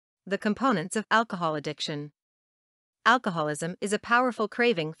The components of alcohol addiction. Alcoholism is a powerful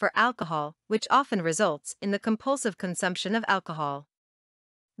craving for alcohol, which often results in the compulsive consumption of alcohol.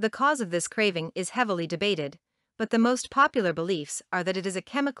 The cause of this craving is heavily debated, but the most popular beliefs are that it is a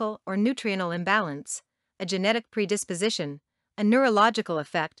chemical or nutrional imbalance, a genetic predisposition, a neurological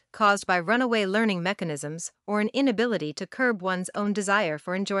effect caused by runaway learning mechanisms, or an inability to curb one's own desire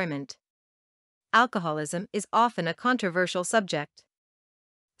for enjoyment. Alcoholism is often a controversial subject.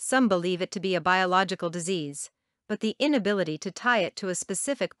 Some believe it to be a biological disease, but the inability to tie it to a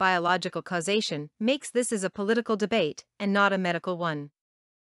specific biological causation makes this as a political debate and not a medical one.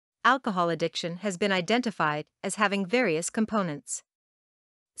 Alcohol addiction has been identified as having various components.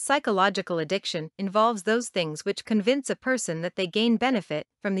 Psychological addiction involves those things which convince a person that they gain benefit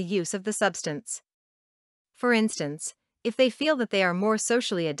from the use of the substance. For instance, if they feel that they are more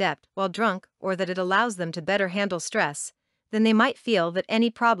socially adept while drunk or that it allows them to better handle stress, then they might feel that any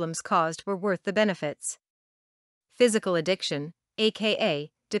problems caused were worth the benefits. Physical addiction,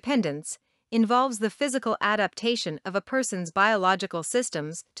 aka dependence, involves the physical adaptation of a person's biological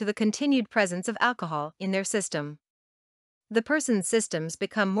systems to the continued presence of alcohol in their system. The person's systems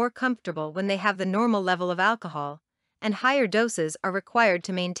become more comfortable when they have the normal level of alcohol, and higher doses are required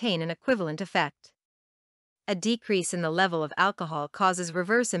to maintain an equivalent effect. A decrease in the level of alcohol causes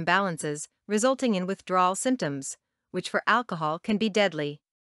reverse imbalances, resulting in withdrawal symptoms, which for alcohol can be deadly.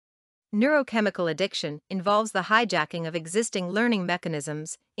 Neurochemical addiction involves the hijacking of existing learning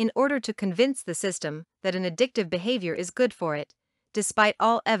mechanisms in order to convince the system that an addictive behavior is good for it, despite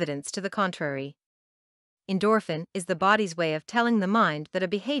all evidence to the contrary. Endorphin is the body's way of telling the mind that a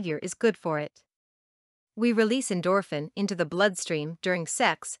behavior is good for it. We release endorphin into the bloodstream during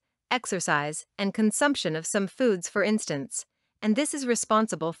sex, exercise, and consumption of some foods, for instance, and this is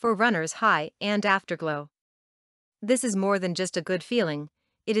responsible for runners' high and afterglow. This is more than just a good feeling,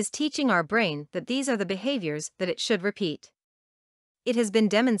 it is teaching our brain that these are the behaviors that it should repeat. It has been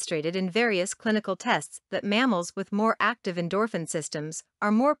demonstrated in various clinical tests that mammals with more active endorphin systems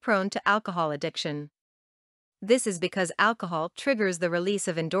are more prone to alcohol addiction. This is because alcohol triggers the release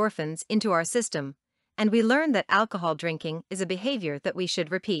of endorphins into our system, and we learn that alcohol drinking is a behavior that we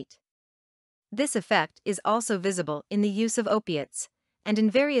should repeat. This effect is also visible in the use of opiates, and in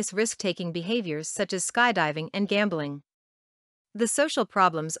various risk-taking behaviors such as skydiving and gambling. The social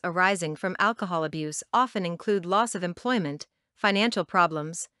problems arising from alcohol abuse often include loss of employment, financial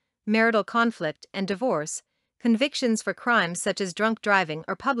problems, marital conflict and divorce, convictions for crimes such as drunk driving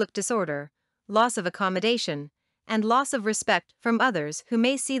or public disorder, loss of accommodation, and loss of respect from others who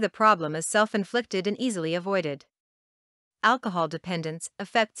may see the problem as self-inflicted and easily avoided. Alcohol dependence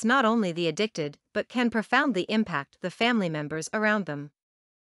affects not only the addicted but can profoundly impact the family members around them.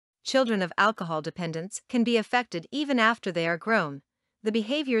 Children of alcohol dependence can be affected even after they are grown. The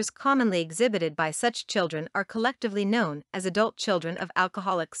behaviors commonly exhibited by such children are collectively known as adult children of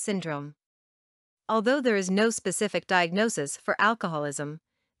alcoholic syndrome. Although there is no specific diagnosis for alcoholism,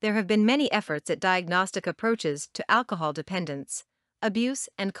 there have been many efforts at diagnostic approaches to alcohol dependence, abuse,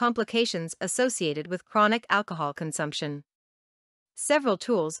 and complications associated with chronic alcohol consumption. Several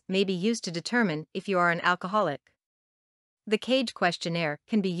tools may be used to determine if you are an alcoholic. The CAGE questionnaire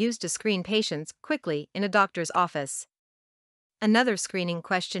can be used to screen patients quickly in a doctor's office. Another screening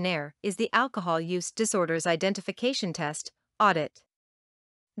questionnaire is the Alcohol Use Disorders Identification Test, AUDIT.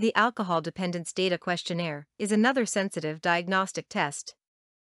 The Alcohol Dependence Data Questionnaire is another sensitive diagnostic test.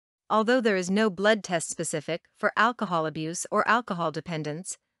 Although there is no blood test specific for alcohol abuse or alcohol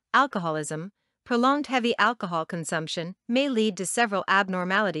dependence, alcoholism, prolonged heavy alcohol consumption may lead to several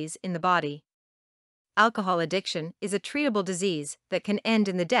abnormalities in the body. Alcohol addiction is a treatable disease that can end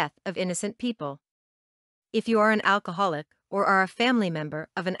in the death of innocent people. If you are an alcoholic or are a family member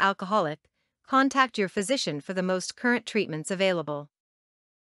of an alcoholic, contact your physician for the most current treatments available.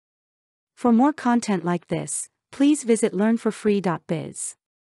 For more content like this, please visit learnforfree.biz.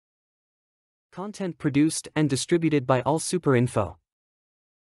 Content produced and distributed by AllSuperInfo.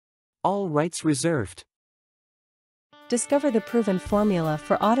 All rights reserved. Discover the proven formula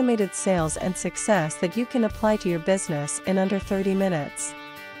for automated sales and success that you can apply to your business in under 30 minutes.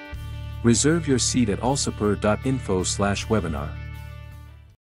 Reserve your seat at allsuper.info/webinar.